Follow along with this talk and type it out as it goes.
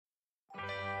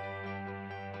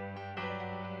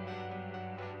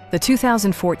the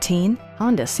 2014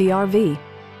 Honda CR-V.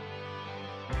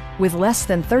 With less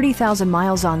than 30,000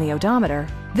 miles on the odometer,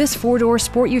 this four-door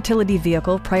sport utility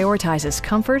vehicle prioritizes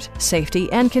comfort, safety,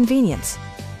 and convenience.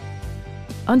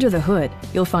 Under the hood,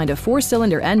 you'll find a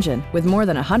four-cylinder engine with more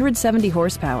than 170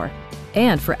 horsepower.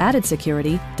 And for added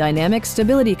security, dynamic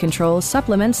stability control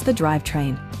supplements the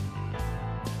drivetrain.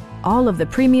 All of the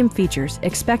premium features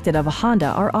expected of a Honda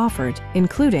are offered,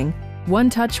 including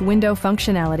one-touch window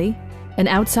functionality, an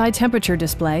outside temperature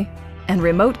display, and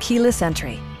remote keyless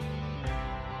entry.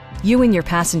 You and your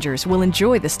passengers will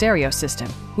enjoy the stereo system,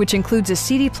 which includes a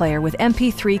CD player with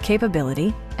MP3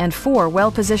 capability and 4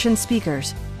 well-positioned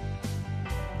speakers.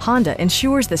 Honda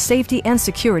ensures the safety and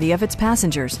security of its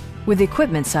passengers with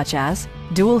equipment such as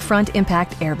dual front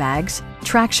impact airbags,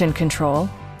 traction control,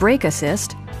 brake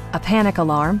assist, a panic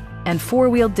alarm, and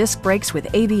 4-wheel disc brakes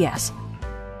with ABS.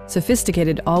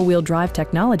 Sophisticated all-wheel drive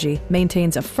technology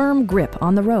maintains a firm grip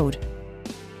on the road.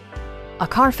 A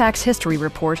Carfax history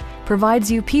report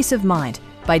provides you peace of mind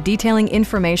by detailing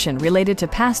information related to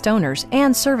past owners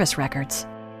and service records.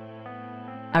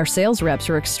 Our sales reps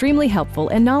are extremely helpful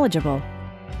and knowledgeable.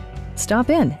 Stop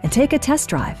in and take a test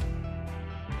drive.